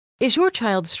Is your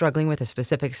child struggling with a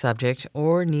specific subject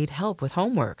or need help with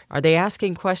homework? Are they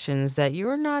asking questions that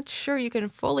you're not sure you can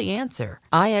fully answer?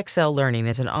 IXL Learning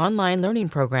is an online learning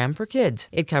program for kids.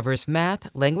 It covers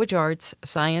math, language arts,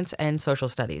 science, and social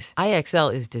studies.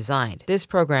 IXL is designed. This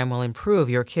program will improve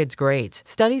your kids' grades.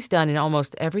 Studies done in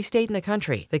almost every state in the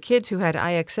country. The kids who had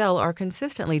IXL are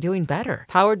consistently doing better.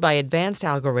 Powered by advanced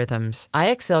algorithms,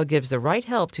 IXL gives the right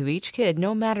help to each kid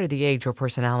no matter the age or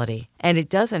personality. And it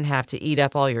doesn't have to eat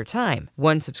up all your time.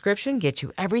 One subscription gets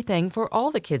you everything for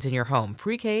all the kids in your home,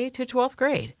 pre-K to 12th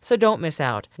grade. So don't miss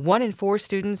out. 1 in 4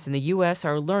 students in the U.S.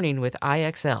 are learning with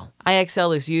IXL.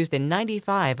 IXL is used in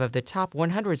 95 of the top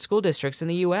 100 school districts in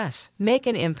the U.S. Make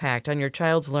an impact on your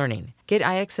child's learning. Get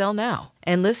IXL now.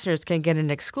 And listeners can get an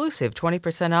exclusive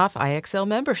 20% off IXL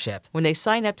membership when they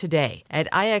sign up today at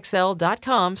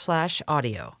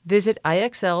IXL.com/audio. Visit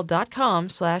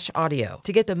IXL.com/audio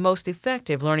to get the most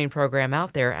effective learning program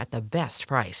out there at the best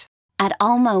price. At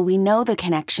Alma, we know the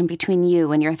connection between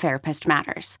you and your therapist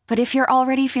matters. But if you're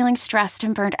already feeling stressed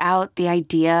and burnt out, the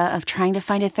idea of trying to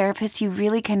find a therapist you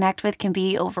really connect with can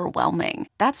be overwhelming.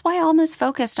 That's why Alma's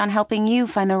focused on helping you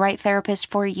find the right therapist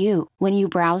for you. When you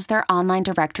browse their online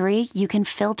directory, you can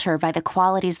filter by the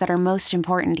qualities that are most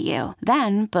important to you.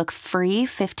 Then book free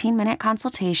 15-minute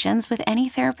consultations with any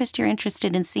therapist you're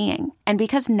interested in seeing. And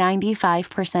because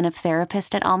 95% of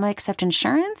therapists at Alma accept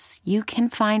insurance, you can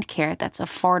find care that's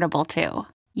affordable too.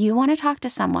 You want to talk to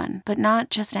someone, but not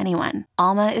just anyone.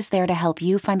 Alma is there to help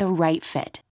you find the right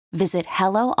fit. Visit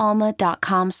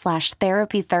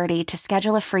helloalma.com/therapy30 to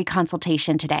schedule a free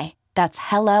consultation today. That's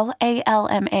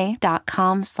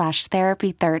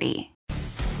helloalma.com/therapy30.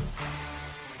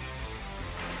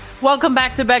 Welcome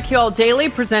back to BetQL Daily,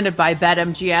 presented by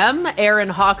BetMGM. Aaron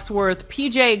Hawksworth,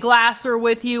 PJ Glasser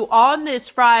with you on this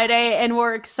Friday, and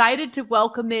we're excited to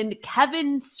welcome in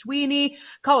Kevin Sweeney,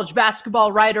 college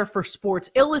basketball writer for Sports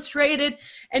Illustrated.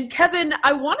 And Kevin,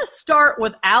 I want to start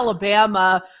with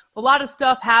Alabama. A lot of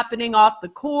stuff happening off the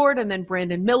court, and then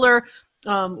Brandon Miller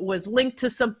was linked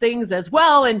to some things as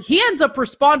well, and he ends up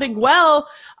responding well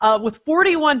with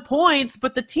 41 points,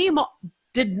 but the team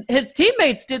his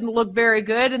teammates didn't look very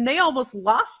good, and they almost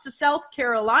lost to South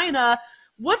Carolina.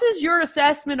 What is your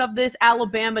assessment of this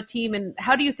Alabama team, and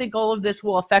how do you think all of this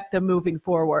will affect them moving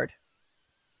forward?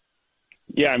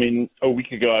 Yeah, I mean, a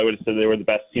week ago I would have said they were the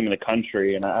best team in the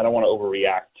country, and I don't want to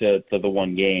overreact to the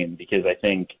one game, because I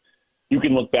think you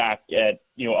can look back at,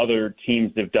 other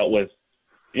teams that have dealt with,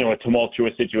 a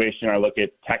tumultuous situation. I look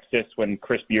at Texas when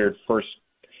Chris Beard first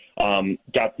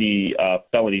got the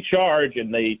felony charge,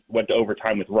 and they went to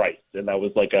overtime with Rice. And that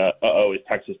was like is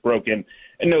Texas broken?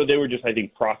 And no, they were just, I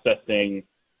think, processing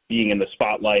being in the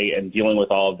spotlight and dealing with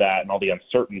all of that and all the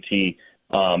uncertainty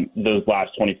those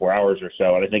last 24 hours or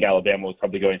so. And I think Alabama was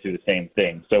probably going through the same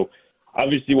thing. So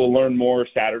obviously we'll learn more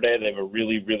Saturday. They have a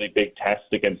really, really big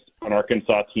test against an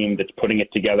Arkansas team that's putting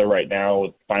it together right now.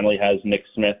 It finally has Nick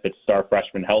Smith, its star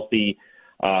freshman, healthy.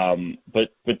 But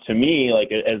to me,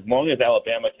 like, as long as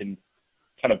Alabama can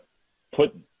kind of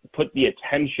put the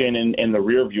attention in the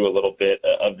rear view a little bit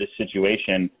of this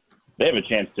situation, they have a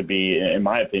chance to be, in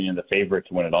my opinion, the favorite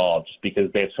to win it all, just because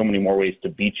they have so many more ways to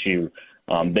beat you.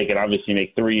 They can obviously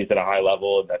make threes at a high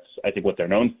level, and that's, I think, what they're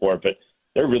known for, but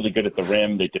they're really good at the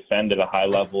rim. They defend at a high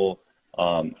level.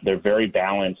 They're very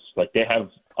balanced. Like, they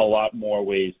have a lot more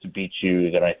ways to beat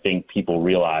you than I think people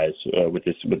realize with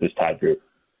this Tide group.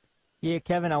 Yeah,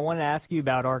 Kevin, I wanted to ask you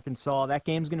about Arkansas. That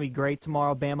game's going to be great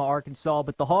tomorrow, Bama-Arkansas.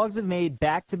 But the Hogs have made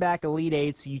back-to-back Elite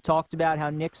Eights. You talked about how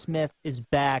Nick Smith is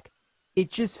back. It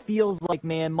just feels like,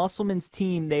 man, Musselman's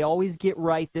team, they always get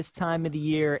right this time of the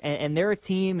year. And they're a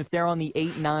team, if they're on the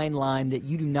 8-9 line, that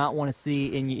you do not want to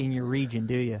see in your region,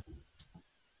 do you?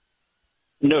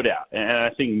 No doubt. And I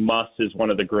think Muss is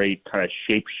one of the great kind of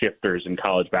shapeshifters in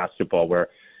college basketball where,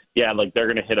 yeah, like, they're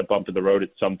going to hit a bump in the road at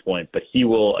some point, but he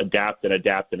will adapt and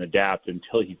adapt and adapt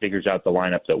until he figures out the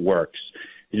lineup that works.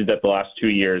 He did that the last 2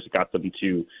 years, got them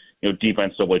to, deep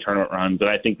NCAA tournament runs, and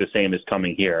I think the same is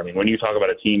coming here. I mean, when you talk about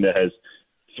a team that has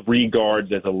 3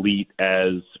 guards as elite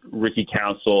as Ricky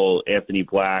Council, Anthony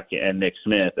Black, and Nick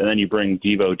Smith, and then you bring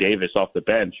Devo Davis off the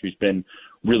bench, who's been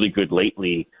really good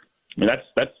lately, I mean,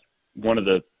 that's one of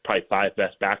the probably 5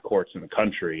 best backcourts in the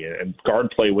country, and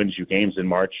guard play wins you games in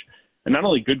March. And not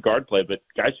only good guard play, but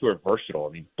guys who are versatile.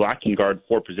 I mean, Black can guard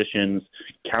 4 positions,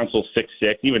 Council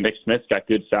 6'6", even Nick Smith's got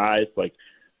good size. Like,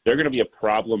 they're going to be a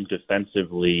problem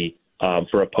defensively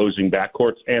for opposing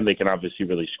backcourts, and they can obviously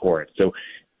really score it. So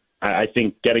I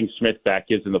think getting Smith back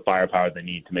gives them the firepower they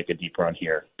need to make a deep run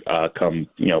here come,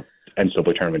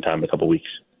 NCAA tournament time in a couple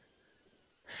weeks.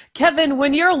 Kevin,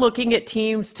 when you're looking at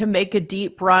teams to make a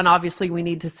deep run, obviously we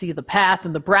need to see the path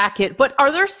and the bracket, but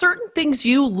are there certain things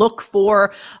you look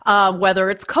for, whether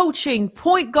it's coaching,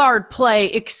 point guard play,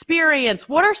 experience?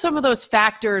 What are some of those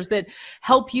factors that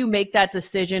help you make that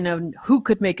decision on who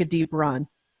could make a deep run?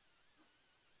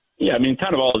 Yeah, I mean,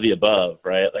 kind of all of the above,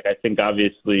 right? Like, I think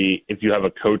obviously if you have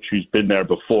a coach who's been there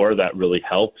before, that really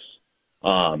helps.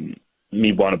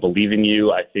 Me want to believe in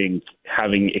you. I think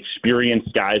having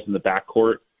experienced guys in the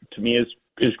backcourt to me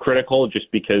is critical,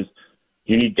 just because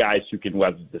you need guys who can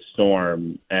weather the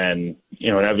storm. And,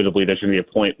 inevitably there's going to be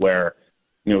a point where,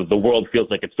 the world feels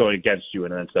like it's going against you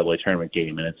in an NCAA tournament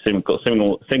game, and it's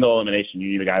single elimination.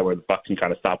 You need a guy where the buck can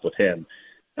kind of stop with him.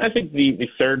 And I think the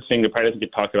third thing that probably doesn't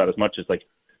get talked about as much is, like,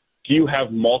 do you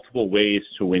have multiple ways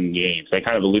to win games? I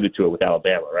kind of alluded to it with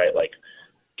Alabama, right? Like,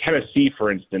 Tennessee,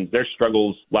 for instance, their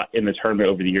struggles in the tournament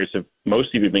over the years have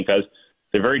mostly been because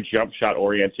they're very jump shot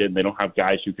oriented, and they don't have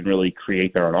guys who can really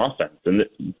create their own offense. And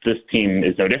this team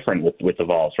is no different with the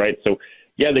Vols, right? So,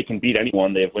 yeah, they can beat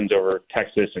anyone. They have wins over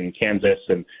Texas and Kansas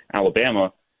and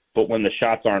Alabama. But when the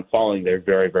shots aren't falling, they're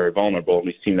very, very vulnerable. And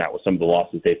we've seen that with some of the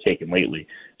losses they've taken lately.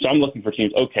 So I'm looking for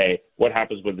teams, okay, what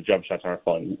happens when the jump shots aren't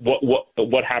falling?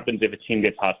 What happens if a team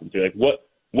gets hot from three? Like,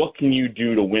 what can you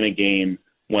do to win a game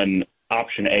when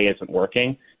option A isn't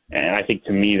working? And I think,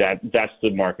 to me, that's the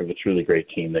mark of a truly great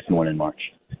team that can win in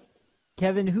March.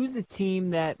 Kevin, who's the team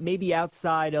that maybe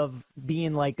outside of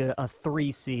being like a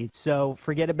 3 seed, so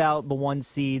forget about the 1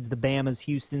 seeds, the Bamas,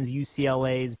 Houstons,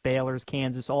 UCLAs, Baylors,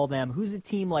 Kansas, all them, who's a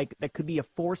team like that could be a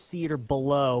 4 seed or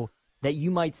below that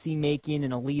you might see making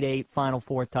an Elite Eight, Final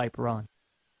Four type run?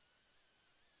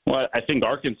 Well, I think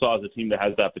Arkansas is a team that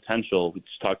has that potential. We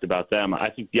just talked about them. I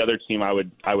think the other team I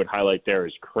would highlight there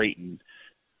is Creighton.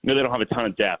 They don't have a ton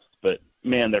of depth, but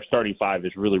man, their starting 5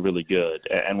 is really, really good.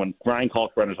 And when Ryan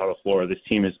Kalkbrenner's on the floor, this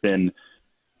team has been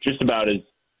just about as,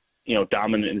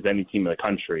 dominant as any team in the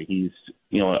country. He's,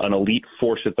 an elite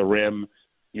force at the rim.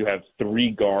 You have 3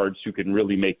 guards who can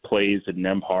really make plays in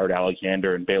Nembhard,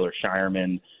 Alexander, and Baylor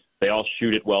Shireman. They all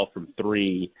shoot it well from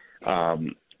 3. They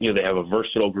have a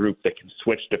versatile group that can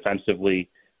switch defensively.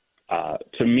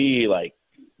 To me, like,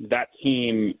 that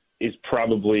team is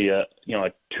probably a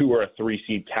 2 or a 3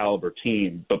 seed caliber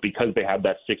team, but because they have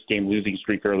that 6-game losing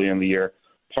streak early in the year,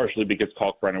 partially because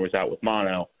Kalkbrenner was out with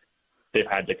mono, they've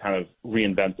had to kind of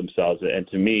reinvent themselves. And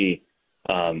to me,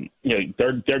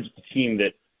 they're just a team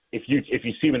that if you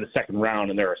see them in the second round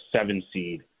and they're a 7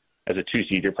 seed as a 2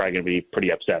 seed, you're probably going to be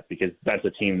pretty upset, because that's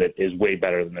a team that is way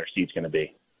better than their seed's going to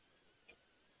be.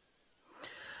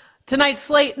 Tonight's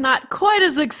slate not quite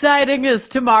as exciting as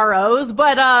tomorrow's,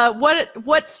 but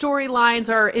what storylines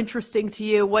are interesting to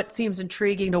you? What seems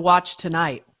intriguing to watch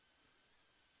tonight?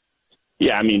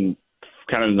 Yeah, I mean,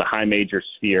 kind of in the high major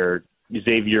sphere,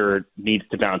 Xavier needs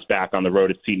to bounce back on the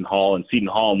road at Seton Hall, and Seton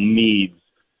Hall needs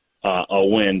a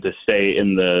win to stay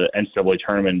in the NCAA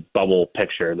tournament bubble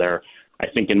picture. There, I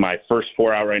think in my first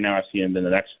 4 out right now, I see him in the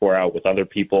next 4 out with other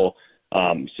people.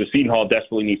 So Seton Hall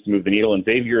desperately needs to move the needle, and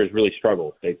Xavier has really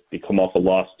struggled. They come off a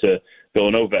loss to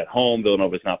Villanova at home.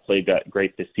 Villanova's not played that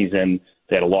great this season.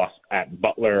 They had a loss at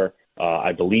Butler,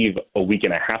 I believe, a week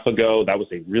and a half ago. That was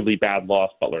a really bad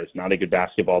loss. Butler is not a good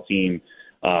basketball team.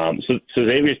 So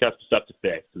Xavier's got some stuff to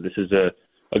fix. So this is a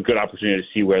good opportunity to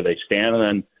see where they stand. And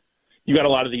then you got a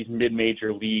lot of these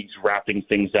mid-major leagues wrapping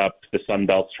things up. The Sun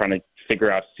Belt's trying to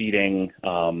figure out seeding.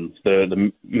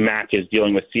 The MAC is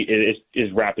dealing with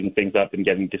is wrapping things up and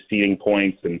getting to seeding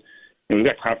points, and we've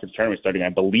got conference tournaments starting, I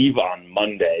believe, on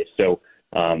Monday. So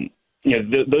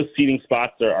those seeding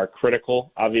spots are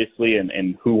critical, obviously,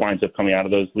 and who winds up coming out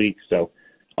of those leagues. So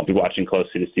I'll be watching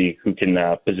closely to see who can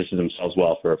position themselves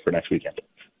well for next weekend.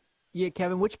 Yeah,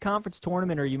 Kevin, which conference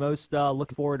tournament are you most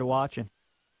looking forward to watching?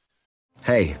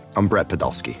 Hey, I'm Brett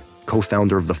Podolsky,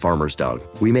 co-founder of The Farmer's Dog.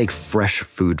 We make fresh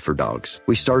food for dogs.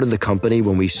 We started the company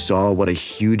when we saw what a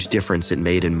huge difference it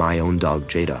made in my own dog,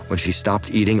 Jada, when she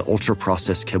stopped eating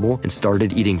ultra-processed kibble and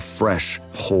started eating fresh,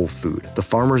 whole food. The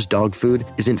Farmer's Dog food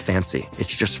isn't fancy.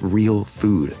 It's just real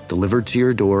food delivered to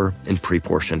your door in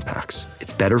pre-portioned packs.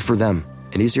 It's better for them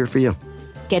and easier for you.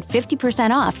 Get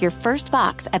 50% off your first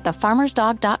box at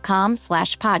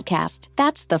thefarmersdog.com/podcast.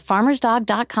 That's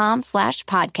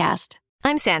thefarmersdog.com/podcast.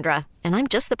 I'm Sandra, and I'm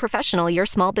just the professional your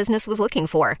small business was looking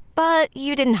for. But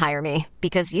you didn't hire me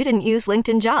because you didn't use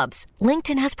LinkedIn Jobs.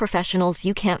 LinkedIn has professionals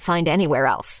you can't find anywhere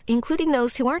else, including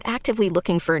those who aren't actively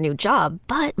looking for a new job,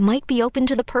 but might be open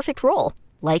to the perfect role,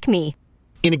 like me.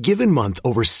 In a given month,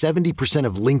 over 70%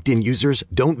 of LinkedIn users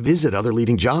don't visit other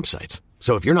leading job sites.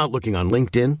 So if you're not looking on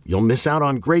LinkedIn, you'll miss out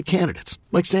on great candidates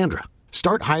like Sandra.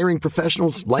 Start hiring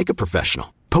professionals like a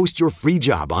professional. Post your free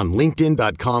job on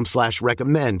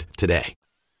linkedin.com/recommend today.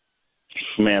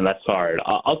 Man, that's hard.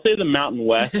 I'll say the Mountain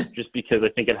West just because I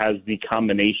think it has the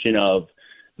combination of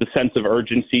the sense of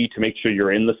urgency to make sure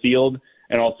you're in the field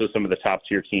and also some of the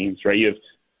top-tier teams, right? You have,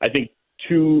 I think,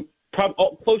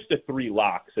 close to 3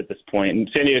 locks at this point. And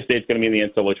San Diego State's going to be in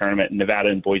the NCAA tournament, and Nevada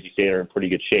and Boise State are in pretty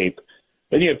good shape.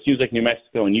 Then you have teams like New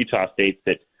Mexico and Utah State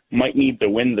that might need to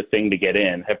win the thing to get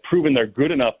in, have proven they're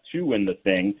good enough to win the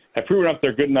thing, have proven enough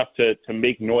they're good enough to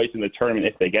make noise in the tournament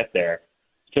if they get there.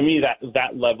 To me,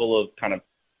 that level of kind of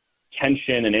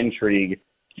tension and intrigue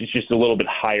is just a little bit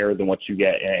higher than what you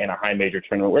get in a high major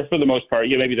tournament, where for the most part,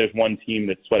 maybe there's one team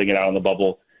that's sweating it out on the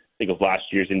bubble. I think of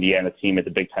last year's Indiana team at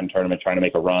the Big Ten tournament trying to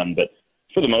make a run. But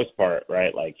for the most part,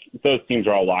 right, like those teams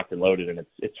are all locked and loaded, and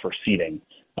it's for seeding.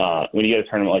 When you get a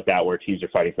tournament like that where teams are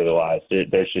fighting for their lives,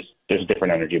 there's a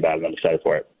different energy about it. I'm excited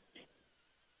for it.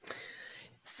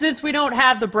 Since we don't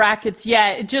have the brackets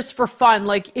yet, just for fun,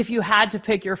 like if you had to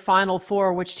pick your Final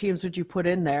Four, which teams would you put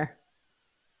in there?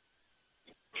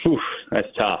 Whew,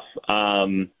 that's tough.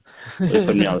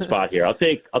 Put me on the spot here. I'll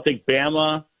take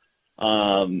Bama,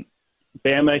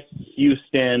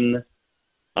 Houston.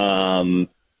 Who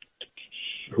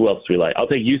else do we like? I'll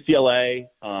take UCLA.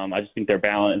 I just think they're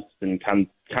balanced and kind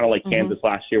of like Kansas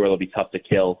last year, where they'll be tough to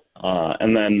kill.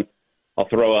 And then I'll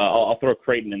throw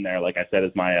Creighton in there, like I said,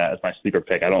 as my sleeper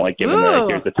pick. I don't like giving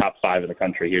here's the top 5 in the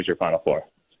country. Here's your Final Four.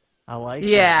 I like.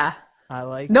 Yeah, that. I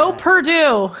like. No that.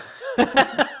 Purdue.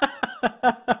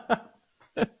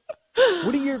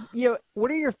 What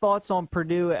are your thoughts on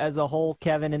Purdue as a whole,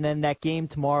 Kevin? And then that game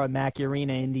tomorrow at Mackey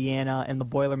Arena, Indiana, and the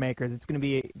Boilermakers. It's going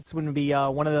to be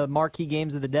one of the marquee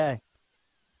games of the day.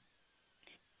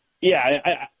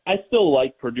 Yeah, I still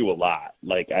like Purdue a lot.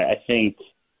 Like I think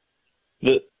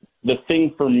the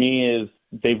thing for me is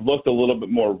they've looked a little bit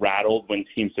more rattled when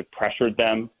teams have pressured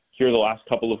them here the last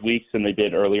couple of weeks than they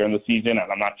did earlier in the season,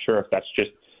 and I'm not sure if that's just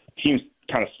teams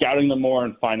kind of scouting them more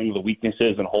and finding the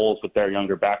weaknesses and holes with their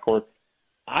younger backcourt.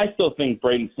 I still think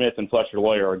Braden Smith and Fletcher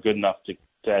Loyer are good enough to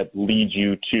lead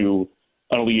you to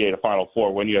an Elite Eight, a Final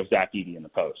Four when you have Zach Edey in the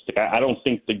post. Like, I don't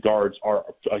think the guards are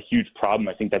a huge problem.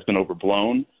 I think that's been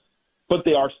overblown, but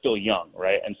they are still young,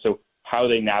 right? And so how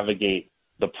they navigate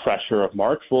the pressure of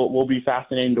March will be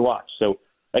fascinating to watch. So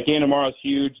that game tomorrow is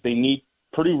huge.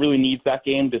 Purdue really needs that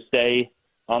game to stay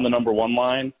on the number 1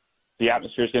 line. The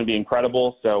atmosphere is going to be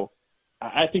incredible. So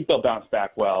I think they'll bounce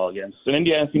back well against an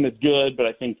Indiana team that's good, but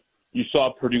I think you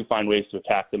saw Purdue find ways to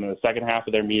attack them in the second half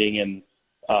of their meeting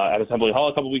at Assembly Hall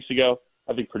a couple weeks ago.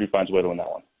 I think Purdue finds a way to win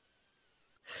that one.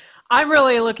 I'm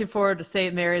really looking forward to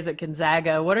St. Mary's at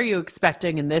Gonzaga. What are you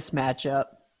expecting in this matchup?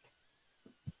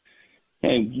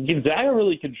 And Gonzaga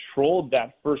really controlled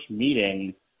that first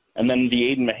meeting, and then the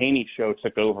Aiden Mahaney show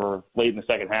took over late in the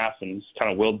second half and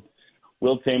kind of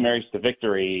willed St. Mary's to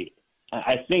victory.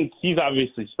 I think he's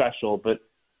obviously special, but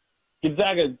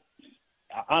Gonzaga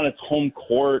on its home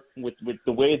court with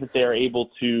the way that they're able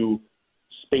to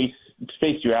space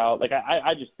you out. Like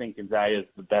I just think Gonzaga is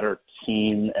the better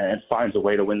team and finds a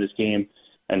way to win this game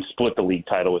and split the league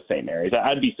title with St. Mary's.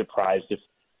 I'd be surprised if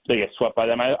they get swept by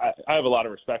them. I have a lot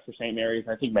of respect for St. Mary's.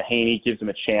 I think Mahaney gives them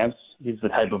a chance. He's the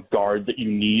type of guard that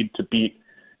you need to beat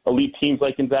elite teams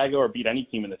like Gonzaga or beat any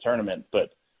team in the tournament.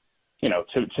 But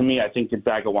to me, I think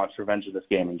Gonzaga wants revenge in this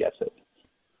game and gets it.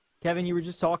 Kevin, you were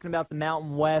just talking about the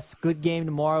Mountain West. Good game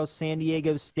tomorrow, San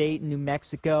Diego State and New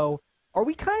Mexico. Are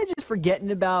we kind of just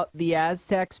forgetting about the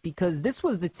Aztecs? Because this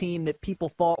was the team that people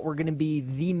thought were going to be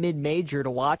the mid-major to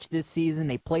watch this season.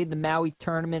 They played the Maui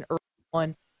tournament early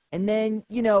on. And then,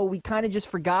 we kind of just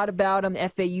forgot about them.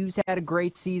 FAU's had a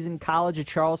great season, College of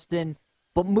Charleston.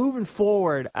 But moving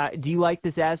forward, do you like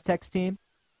this Aztecs team?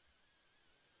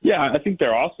 Yeah, I think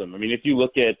they're awesome. I mean, if you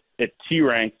look at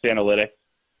T-Ranks analytics,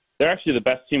 they're actually the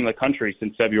best team in the country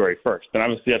since February 1st. And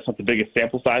obviously that's not the biggest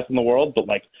sample size in the world, but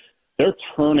they're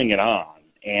turning it on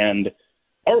and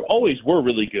always were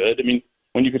really good. I mean,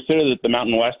 when you consider that the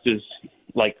Mountain West is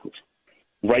right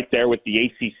there with the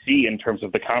ACC in terms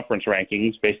of the conference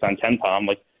rankings based on KenPom,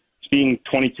 being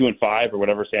 22-5 or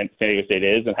whatever San Diego State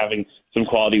is and having some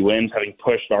quality wins, having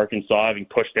pushed Arkansas, having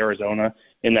pushed Arizona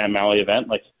in that Maui event,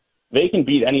 they can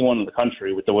beat anyone in the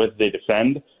country with the way that they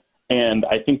defend. And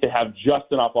I think they have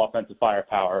just enough offensive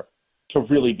firepower to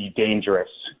really be dangerous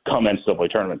come NCAA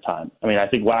tournament time. I mean, I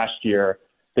think last year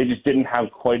they just didn't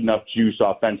have quite enough juice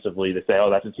offensively to say, oh,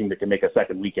 that's a team that can make a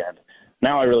second weekend.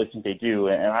 Now I really think they do.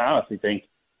 And I honestly think,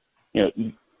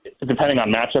 depending on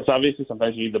matchups, obviously,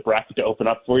 sometimes you need the bracket to open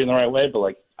up for you in the right way.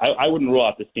 But I wouldn't rule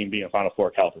out this team being a Final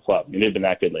Four caliber club. I mean, they've been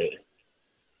that good lately.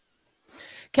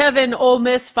 Kevin, Ole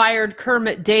Miss fired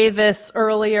Kermit Davis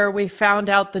earlier. We found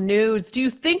out the news. Do you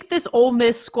think this Ole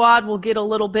Miss squad will get a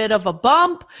little bit of a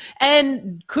bump?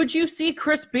 And could you see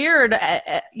Chris Beard,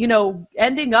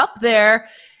 ending up there?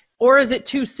 Or is it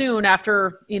too soon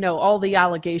after, all the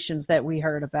allegations that we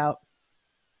heard about?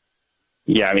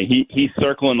 Yeah, I mean, he's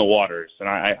circling the waters. And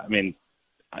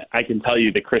I can tell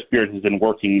you that Chris Beard has been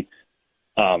working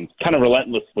kind of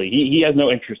relentlessly. He has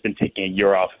no interest in taking a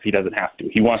year off if he doesn't have to.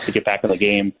 He wants to get back in the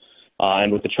game,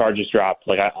 and with the charges dropped,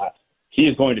 he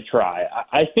is going to try.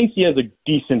 I think he has a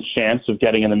decent chance of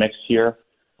getting in the mix here.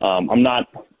 I'm not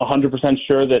 100%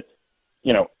 sure that,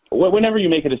 whenever you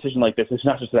make a decision like this, it's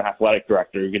not just an athletic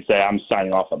director who can say, I'm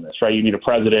signing off on this, right? You need a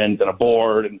president and a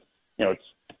board, and,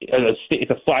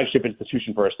 it's a flagship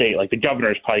institution for a state. Like, the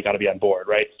governor's probably got to be on board,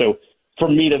 right? So for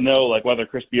me to know, whether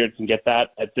Chris Beard can get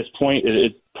that at this point,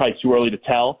 it's probably too early to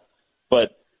tell.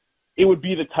 But it would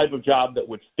be the type of job that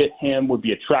would fit him, would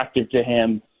be attractive to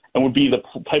him, and would be the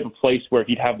type of place where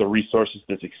he'd have the resources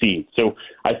to succeed. So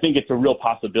I think it's a real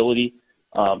possibility.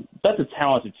 That's a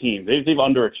talented team. They've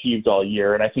underachieved all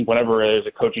year, and I think whenever there's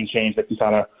a coaching change that can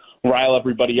kind of rile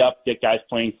everybody up, get guys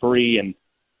playing free, and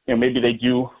maybe they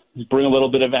do bring a little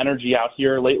bit of energy out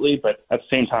here lately, but at the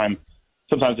same time,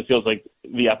 sometimes it feels like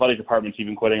the athletic department's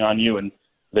even quitting on you, and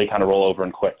they kind of roll over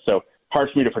and quit. So hard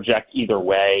for me to project either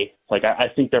way. I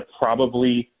think they're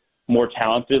probably more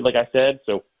talented, like I said,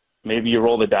 so maybe you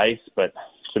roll the dice, but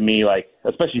to me,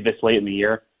 especially this late in the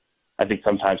year, I think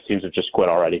sometimes teams have just quit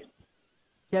already.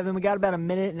 Kevin, we got about a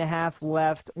minute and a half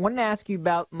left. I wanted to ask you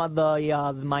about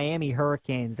the Miami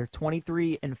Hurricanes. They're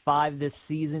 23-5 this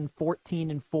season,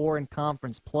 14-4 in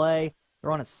conference play.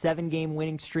 They're on a 7-game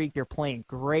winning streak. They're playing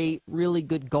great, really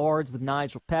good guards with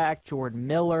Nigel Pack, Jordan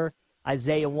Miller,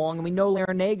 Isaiah Wong. And we know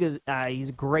Larinaga, he's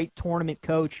a great tournament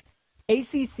coach.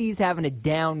 ACC's having a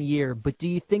down year, but do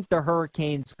you think the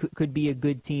Hurricanes could be a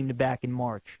good team to back in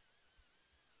March?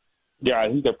 Yeah, I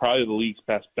think they're probably the league's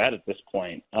best bet at this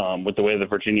point, with the way that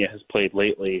Virginia has played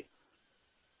lately.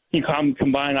 You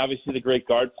combine, obviously, the great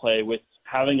guard play with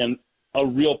having a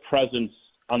real presence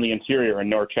on the interior in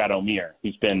Norchad Omier,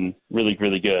 who's been really,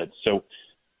 really good. So,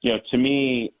 to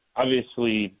me,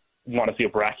 obviously, want to see a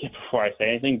bracket before I say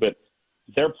anything, but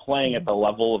they're playing at the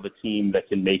level of a team that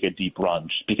can make a deep run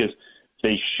because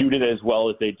they shoot it as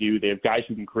well as they do. They have guys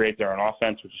who can create their own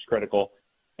offense, which is critical.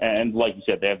 And like you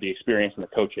said, they have the experience and the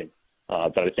coaching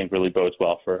that I think really bodes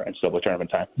well for NCAA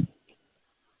tournament time.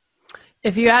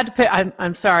 If you had to pick,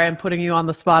 I'm sorry, I'm putting you on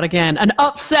the spot again. An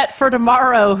upset for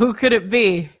tomorrow, who could it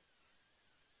be?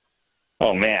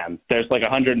 Oh, man, there's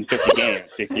 150 games.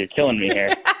 You're killing me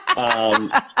here.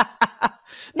 Not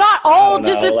all,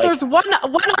 just if there's one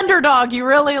underdog you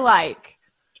really like.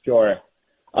 Sure.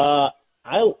 I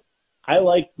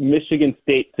like Michigan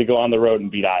State to go on the road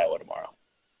and beat Iowa tomorrow.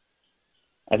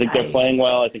 I think they're playing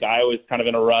well. I think Iowa's kind of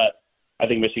in a rut. I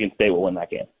think Michigan State will win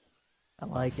that game. I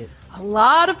like it. A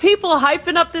lot of people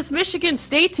hyping up this Michigan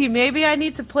State team. Maybe I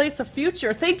need to place a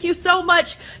future. Thank you so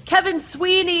much, Kevin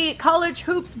Sweeney, college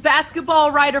hoops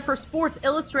basketball writer for Sports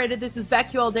Illustrated. This is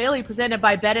BetQL Daily presented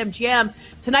by BetMGM.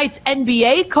 Tonight's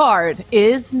NBA card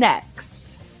is next.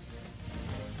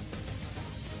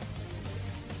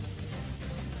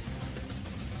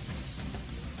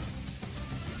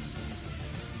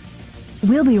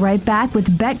 We'll be right back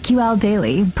with BetQL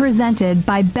Daily, presented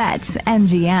by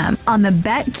BetMGM on the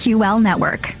BetQL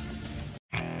Network.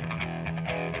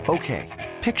 Okay,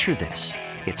 picture this.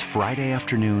 It's Friday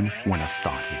afternoon when a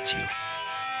thought hits you.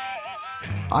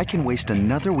 I can waste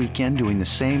another weekend doing the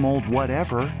same old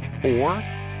whatever, or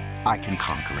I can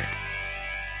conquer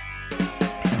it.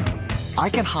 I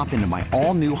can hop into my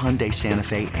all-new Hyundai Santa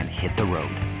Fe and hit the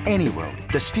road. Any road.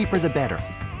 The steeper, the better.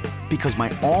 Because my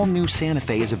all-new Santa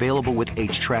Fe is available with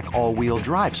H-Track all-wheel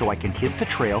drive, so I can hit the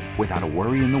trail without a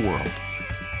worry in the world.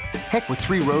 Heck, with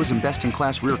 3 rows and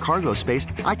best-in-class rear cargo space,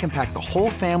 I can pack the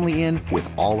whole family in with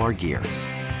all our gear.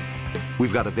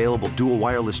 We've got available dual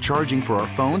wireless charging for our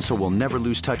phones, so we'll never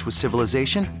lose touch with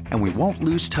civilization, and we won't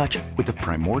lose touch with the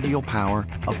primordial power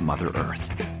of Mother Earth.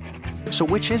 So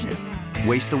which is it?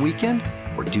 Waste the weekend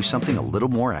or do something a little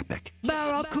more epic?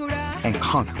 And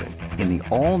conquer it in the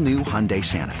all-new Hyundai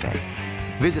Santa Fe.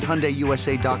 Visit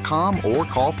HyundaiUSA.com or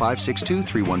call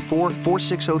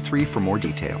 562-314-4603 for more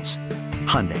details.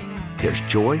 Hyundai, there's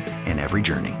joy in every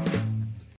journey.